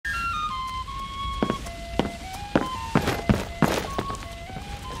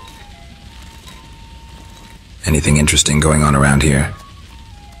Anything interesting going on around here?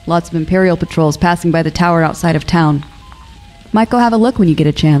 Lots of Imperial patrols passing by the tower outside of town. Might go have a look when you get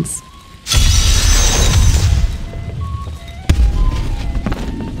a chance.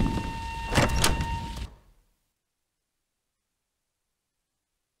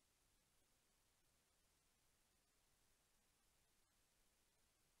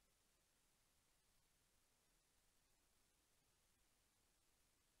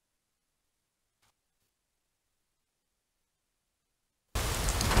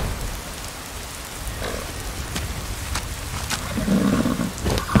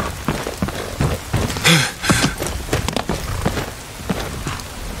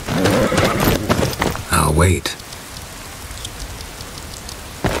 I'll wait.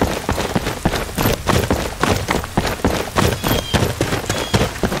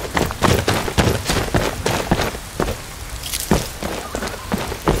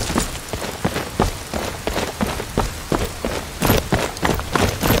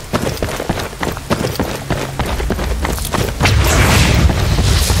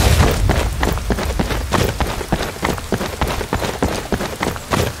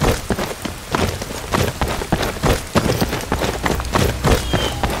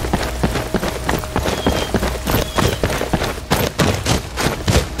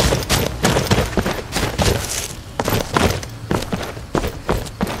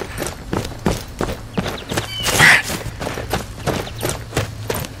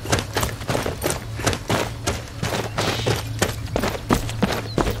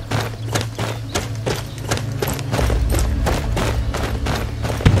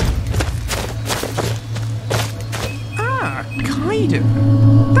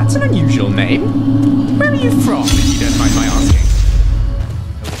 Kaidan? That's an unusual name. Where are you from, if you don't mind my asking?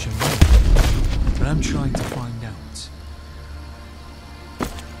 Lucien Refined, but I'm trying to find out.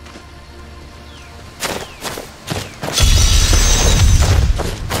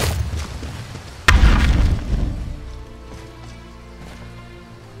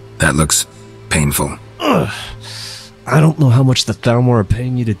 That looks painful. I don't know how much the Thalmor are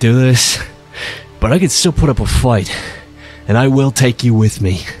paying you to do this, but I could still put up a fight, and I will take you with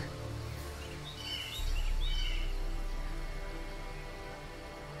me.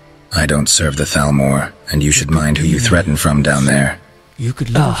 I don't serve the Thalmor, and you should mind who you threaten from down there. You could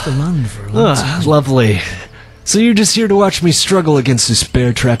live off the land for a long time. Lovely. So you're just here to watch me struggle against this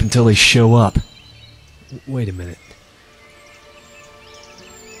bear trap until they show up. Wait a minute.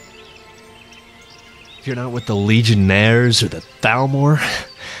 You're not with the Legionnaires or the Thalmor?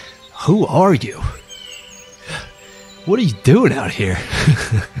 Who are you? What are you doing out here?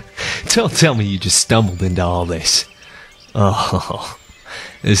 Don't tell me you just stumbled into all this. Oh,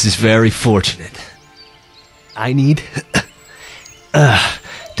 this is very fortunate. I need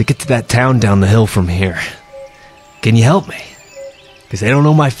to get to that town down the hill from here. Can you help me? Because they don't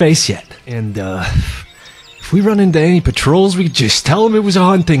know my face yet. And if we run into any patrols, we just tell them it was a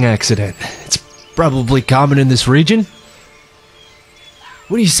hunting accident. It's probably common in this region.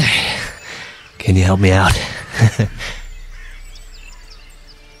 What do you say? Can you help me out?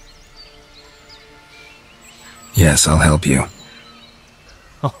 Yes, I'll help you.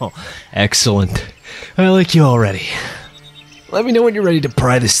 Oh, excellent. I like you already. Let me know when you're ready to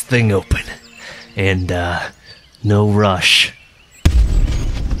pry this thing open. And, no rush.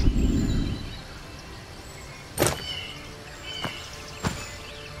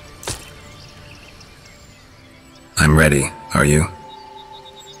 I'm ready. Are you?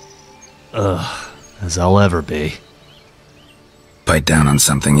 As I'll ever be. Bite down on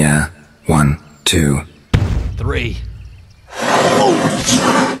something, yeah? 1, 2... 3.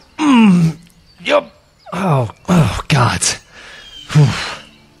 Yup. Oh, God. Whew.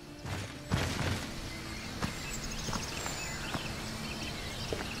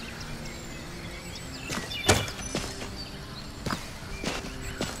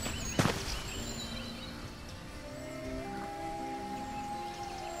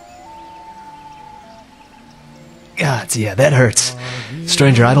 God, yeah, that hurts.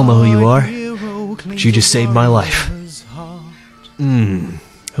 Stranger, I don't know who you are, but you just saved my life.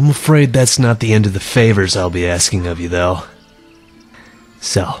 I'm afraid that's not the end of the favors I'll be asking of you, though.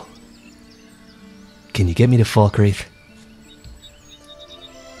 So, can you get me to Falkreath?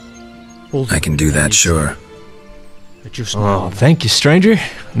 I can do that, sure. Oh, thank you, stranger.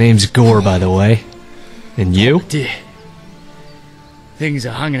 Name's Gore, by the way. And you? Oh dear. Things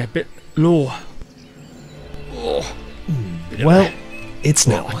are hanging a bit low. Well, it's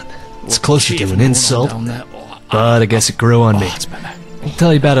no one. It's closer to an insult, but I guess it grew on me. I'll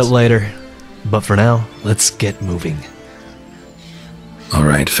tell you about it later. But for now, let's get moving.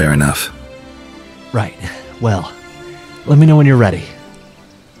 Alright, fair enough. Right. Well, let me know when you're ready.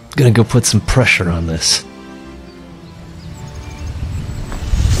 Gonna go put some pressure on this.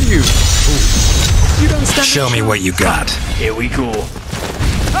 You fool. You don't stand Show me what you got. Here we go.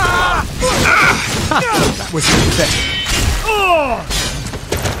 That was pathetic.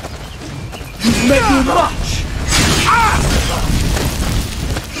 You make me much.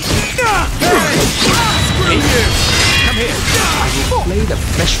 Hey, you! Come here. I will flay the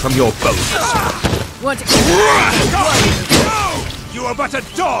flesh from your bones. What? You are but a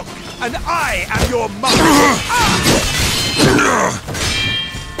dog, and I am your master.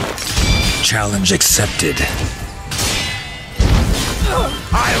 Challenge accepted.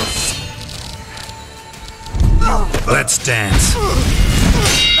 Let's dance.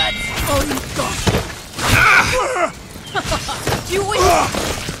 That's all you got. You win.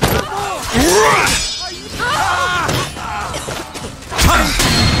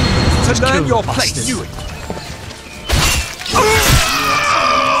 To learn your place.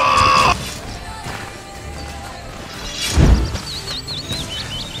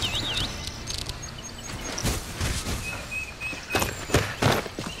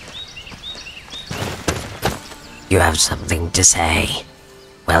 You have something to say?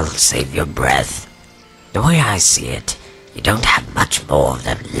 Well, save your breath. The way I see it, you don't have much more of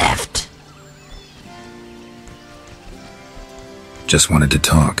them left. Just wanted to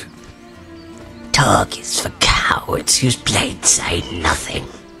talk. Talk is for cowards whose blades say nothing.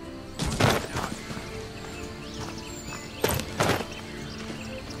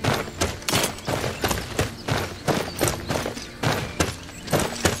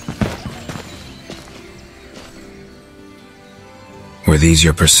 Were these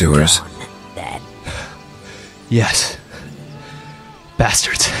your pursuers? Then Yes.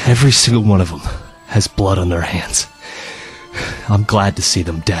 Bastards. Every single one of them has blood on their hands. I'm glad to see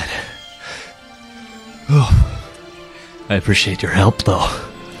them dead. Oh, I appreciate your help, though.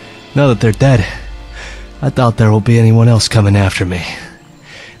 Now that they're dead, I doubt there will be anyone else coming after me.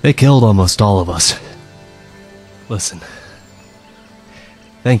 They killed almost all of us. Listen.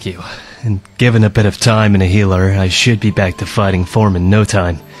 Thank you. And given a bit of time and a healer, I should be back to fighting form in no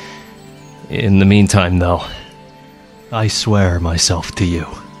time. In the meantime, though, I swear myself to you.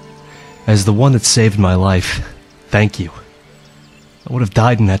 As the one that saved my life, thank you. I would have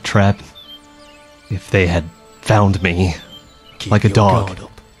died in that trap if they had found me like a dog.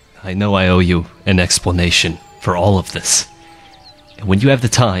 I know I owe you an explanation for all of this. And when you have the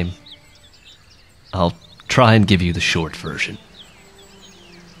time, I'll try and give you the short version.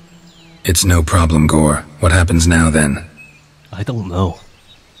 It's no problem, Gore. What happens now, then? I don't know.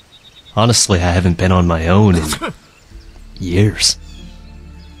 Honestly, I haven't been on my own in years.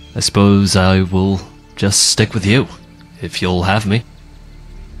 I suppose I will just stick with you, if you'll have me.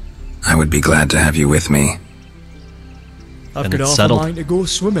 I would be glad to have you with me. I've And got it's half settled. a mind to go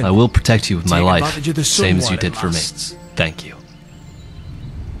swimming. I will protect you with my Take life, advantage of the sun same as you while it did for me. lasts. Thank you.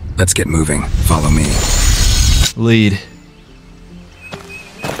 Let's get moving. Follow me. Lead.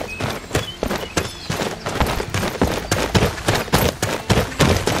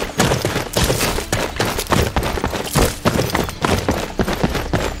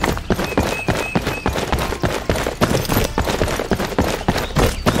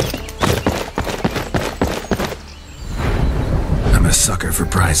 I'm a sucker for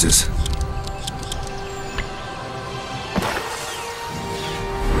prizes.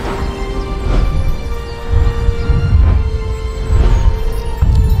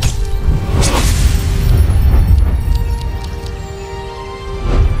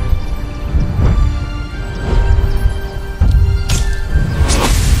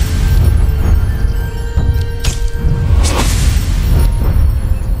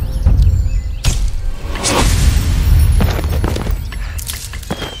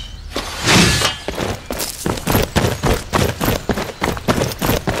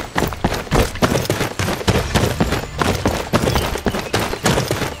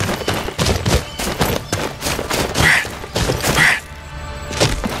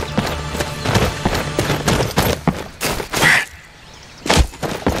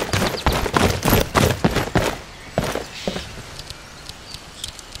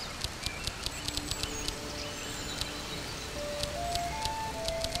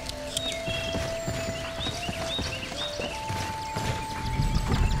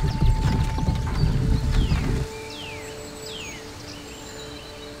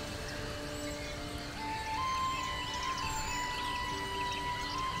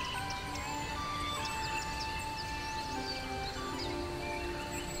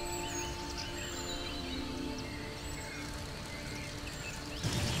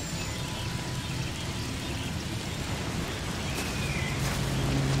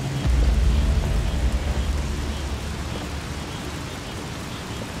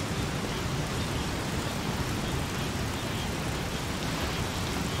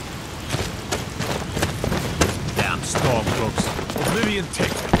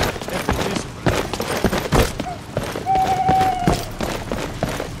 integrity.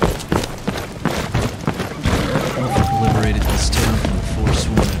 Ulfric liberated this town from the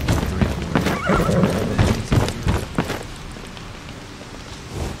Forsworn after the Great War.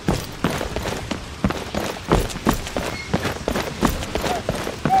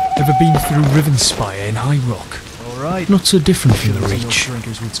 Ever been through Rivenspire in High Rock? Alright. Not so different from the Reach,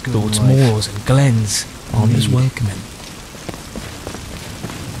 though its moors and glens aren't as welcoming.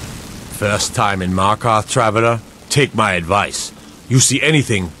 First time in Markarth, traveler? Take my advice. You see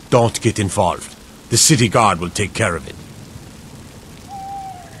anything, don't get involved. The city guard will take care of it.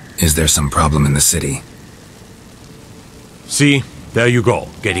 Is there some problem in the city? See? There you go,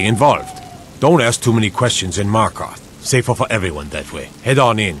 getting involved. Don't ask too many questions in Markarth. Safer for everyone that way. Head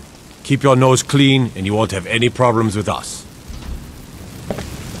on in. Keep your nose clean, and you won't have any problems with us.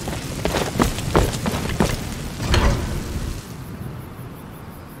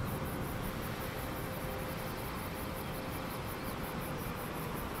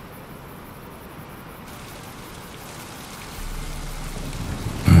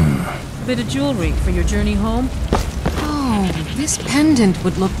 Bit of jewelry for your journey home? Oh, this pendant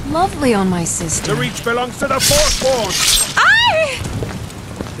would look lovely on my sister. The Reach belongs to the Forsworn!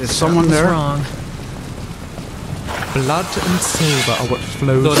 Is someone there? Wrong. Blood and silver are what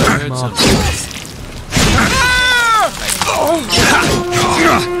flows Thought I from heard our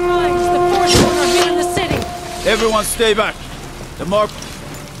Guys, the Forsworn are here in the city! Everyone stay back. The mark...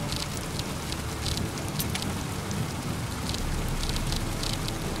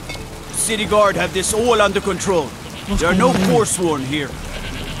 City Guard have this all under control. There are no Forsworn here.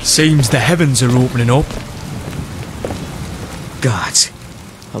 Seems the heavens are opening up. Gods.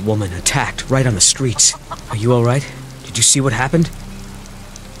 A woman attacked right on the streets. Are you alright? Did you see what happened?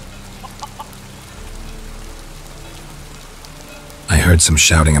 I heard some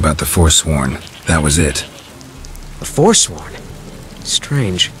shouting about the Forsworn. That was it. The Forsworn?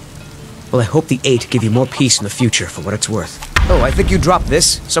 Strange. Well, I hope the Eight give you more peace in the future, for what it's worth. Oh, I think you dropped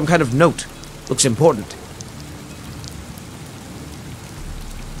this. Some kind of note. Looks important.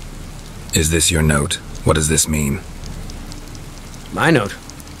 Is this your note? What does this mean? My note?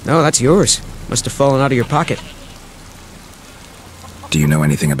 No, that's yours. Must have fallen out of your pocket. Do you know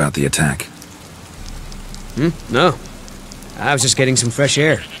anything about the attack? No. I was just getting some fresh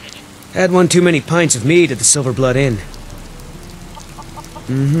air. Had one too many pints of mead at the Silver Blood Inn.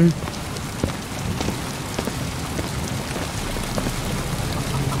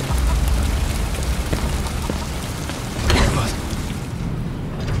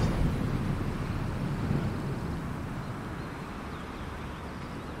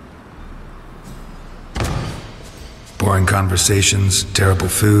 Boring conversations, terrible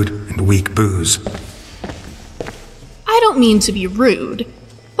food, and weak booze. I don't mean to be rude,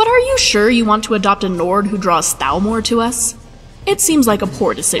 but are you sure you want to adopt a Nord who draws Thalmor to us? It seems like a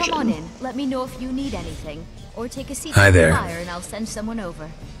poor decision. Come on in. Let me know if you need anything. Or take a seat Hi by the there. fire and I'll send someone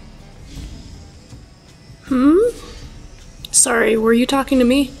over. Sorry, were you talking to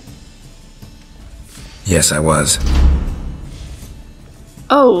me? Yes, I was.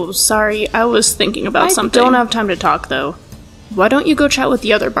 Oh, sorry, I was thinking about something. I don't have time to talk, though. Why don't you go chat with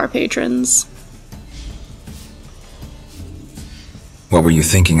the other bar patrons? What were you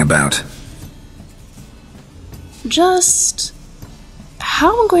thinking about? Just...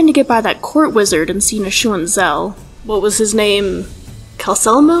 how I'm going to get by that court wizard and see Nashuan Zell. What was his name?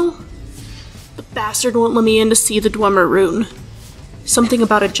 Calselmo? The bastard won't let me in to see the Dwemer rune. Something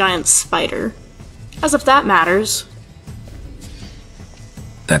about a giant spider. As if that matters.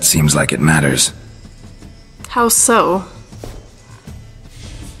 That seems like it matters. How so?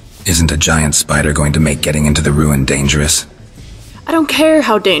 Isn't a giant spider going to make getting into the ruin dangerous? I don't care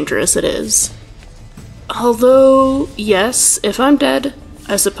how dangerous it is. Although, yes, if I'm dead,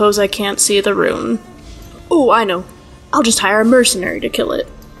 I suppose I can't see the rune. Oh, I know. I'll just hire a mercenary to kill it.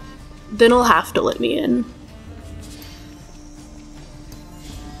 Then he'll have to let me in.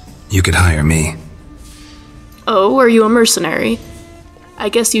 You could hire me. Oh, are you a mercenary? I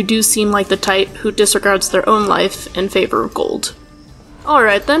guess you do seem like the type who disregards their own life in favor of gold.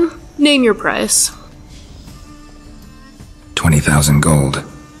 Alright then, name your price. 20,000 gold.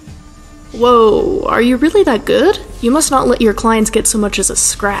 Whoa, are you really that good? You must not let your clients get so much as a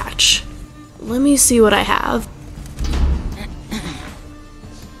scratch. Let me see what I have.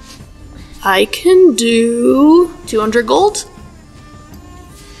 I can do 200 gold?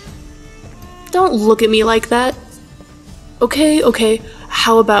 Don't look at me like that. Okay,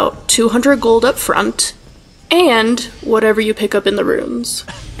 how about 200 gold up front, and whatever you pick up in the rooms.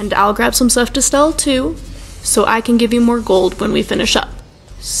 And I'll grab some stuff to sell too. so I can give you more gold when we finish up.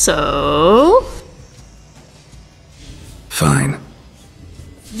 So... Fine.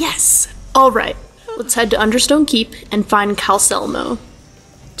 Yes! Alright, let's head to Understone Keep and find Calcelmo.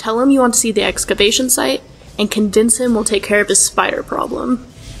 Tell him you want to see the excavation site, and convince him we'll take care of his spider problem.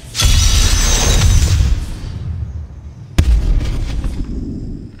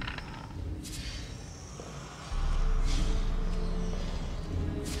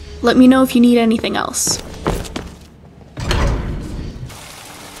 Let me know if you need anything else.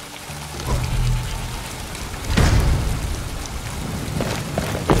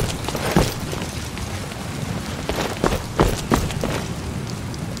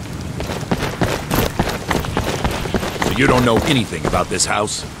 So you don't know anything about this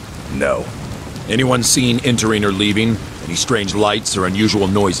house? No. Anyone seen entering or leaving? Any strange lights or unusual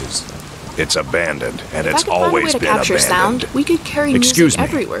noises? It's abandoned, and If it's I could find a way always to been capture abandoned. sound, we could carry Excuse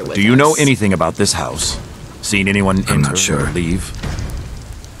music me, everywhere with do you us. know anything about this house? Seen anyone enter or leave?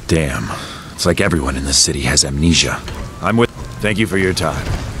 Damn, it's like everyone in this city has amnesia. I'm with... Thank you for your time.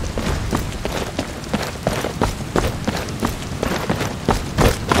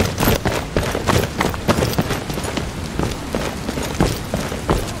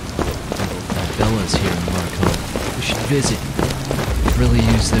 Bella's here in Marco. We should visit. Really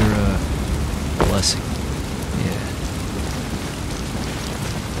use their, blessing. Yeah.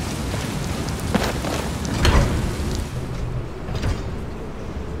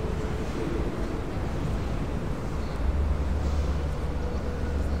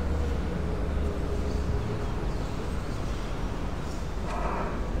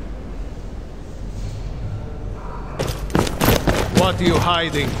 What are you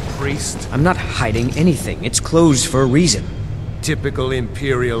hiding, priest? I'm not hiding anything. It's closed for a reason. Typical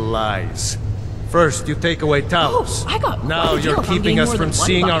Imperial lies. First, you take away Talos. I got Now quite a you're deal if I'm keeping getting us more from than one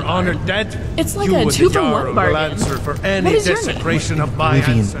seeing our bodyguard. honored dead. It's like you a and the 2-for-1 Jarl will bargain. answer for any What is your name? desecration of my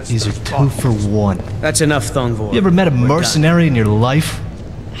Oblivion ancestors' is a 2-for-1. That's enough, Thongvor. You ever met a mercenary in your life?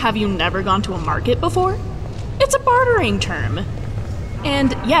 Have you never gone to a market before? It's a bartering term.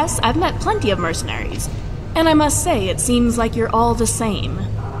 And yes, I've met plenty of mercenaries. And I must say, it seems like you're all the same.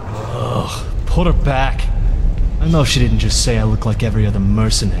 Ugh, put her back. I know she didn't just say I look like every other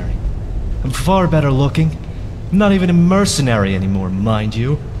mercenary. I'm far better looking. I'm not even a mercenary anymore, mind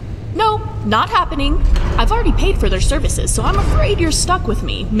you. No, not happening. I've already paid for their services, so I'm afraid you're stuck with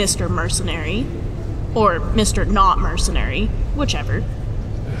me, Mr. Mercenary. Or Mr. Not Mercenary, whichever.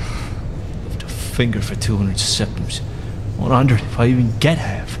 Left a finger for 200 septims. 100 if I even get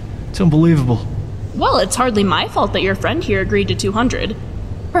half. It's unbelievable. Well, it's hardly my fault that your friend here agreed to 200.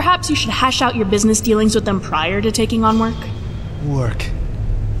 Perhaps you should hash out your business dealings with them prior to taking on work. Work.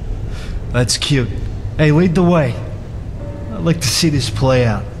 That's cute. Hey, lead the way. I'd like to see this play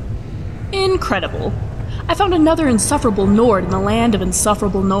out. Incredible. I found another insufferable Nord in the land of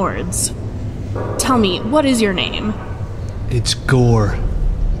insufferable Nords. Tell me, what is your name? It's Gore.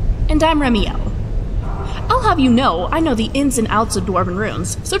 And I'm Remiel. I'll have you know, I know the ins and outs of Dwarven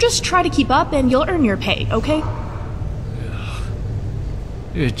runes, so just try to keep up and you'll earn your pay, okay?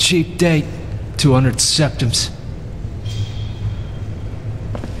 You're a cheap date. 200 septims.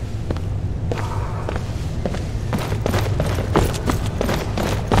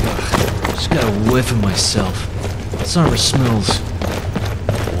 Just got a whiff of myself. This armor smells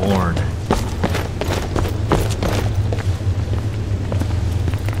worn.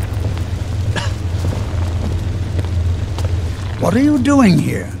 What are you doing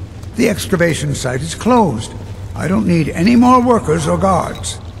here? The excavation site is closed. I don't need any more workers or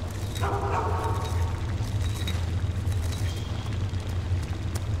guards.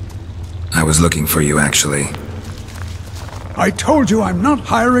 I was looking for you, actually. I told you I'm not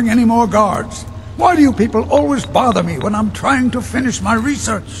hiring any more guards. Why do you people always bother me when I'm trying to finish my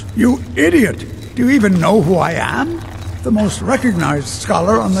research? You idiot! Do you even know who I am? The most recognized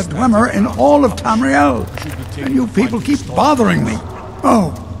scholar on the Dwemer in all of Tamriel. And you people keep bothering me.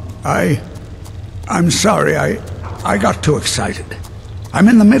 Oh, I'm sorry, I got too excited. I'm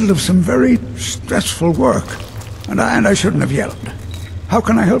in the middle of some very stressful work, and I shouldn't have yelled. How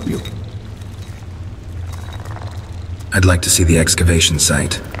can I help you? I'd like to see the excavation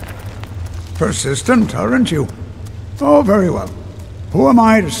site. Persistent, aren't you? Oh, very well. Who am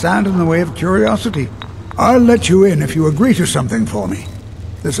I to stand in the way of curiosity? I'll let you in if you agree to something for me.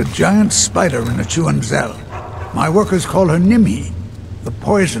 There's a giant spider in the Zell. My workers call her Nimhi, the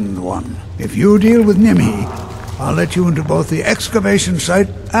poisoned one. If you deal with Nimhi, I'll let you into both the excavation site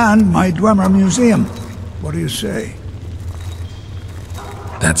and my Dwemer museum. What do you say?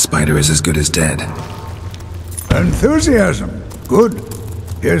 That spider is as good as dead. Enthusiasm. Good.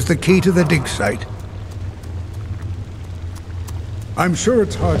 Here's the key to the dig site. I'm sure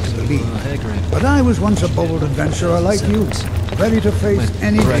it's hard to believe, but I was once a bold adventurer like you, ready to face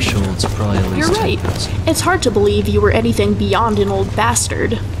any thresholds probably at least. You're right. It's hard to believe you were anything beyond an old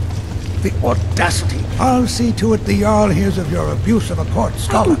bastard. The audacity. I'll see to it the Jarl hears of your abuse of a court I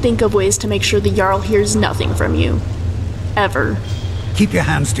scholar. can think of ways to make sure the Jarl hears nothing from you. Ever. Keep your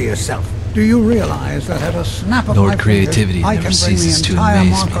hands to yourself. Do you realize that at a snap of Lord my creativity fingers, I never can bring the ceases to entire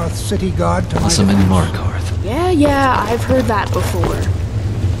amaze me. Markarth city guard to Unless my I'm in defense? Markarth. Yeah, I've heard that before.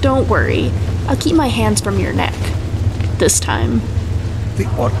 Don't worry. I'll keep my hands from your neck. This time. The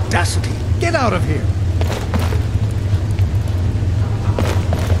audacity. Get out of here.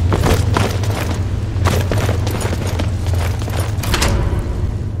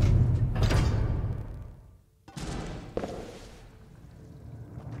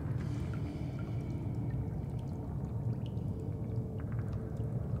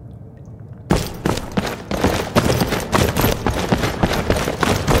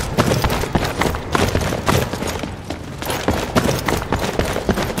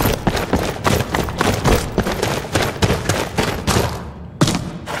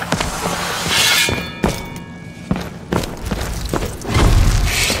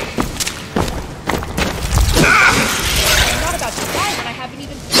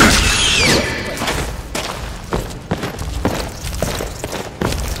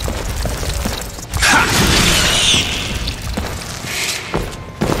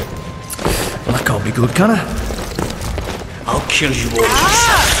 Be good, can I? I'll kill you all.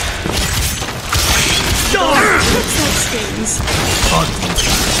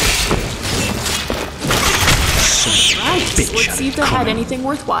 Right, let's see if they had anything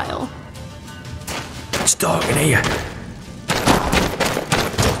worthwhile. It's dark in here.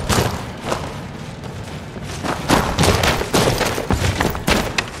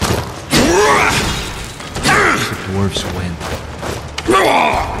 The dwarves win.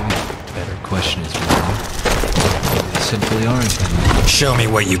 Better question is why. They simply aren't. Show me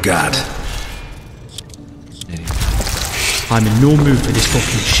what you got. I'm in no mood for this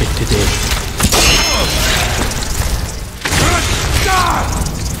fucking shit today.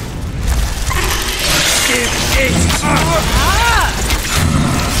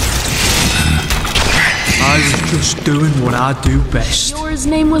 I was just doing what I do best. Yours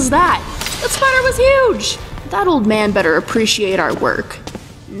name was that. That spider was huge. That old man better appreciate our work.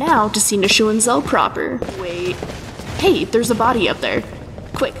 Now to see Neshuanzel proper. Wait. Hey, there's a body up there.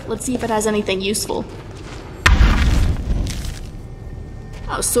 Quick, let's see if it has anything useful.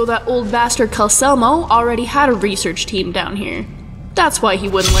 Oh, so that old bastard Calcelmo already had a research team down here. That's why he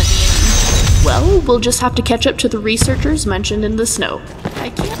wouldn't let me in. Well, we'll just have to catch up to the researchers mentioned in this note. I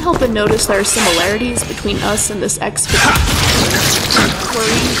can't help but notice there are similarities between us and this expedition.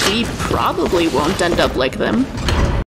 Worry, we probably won't end up like them.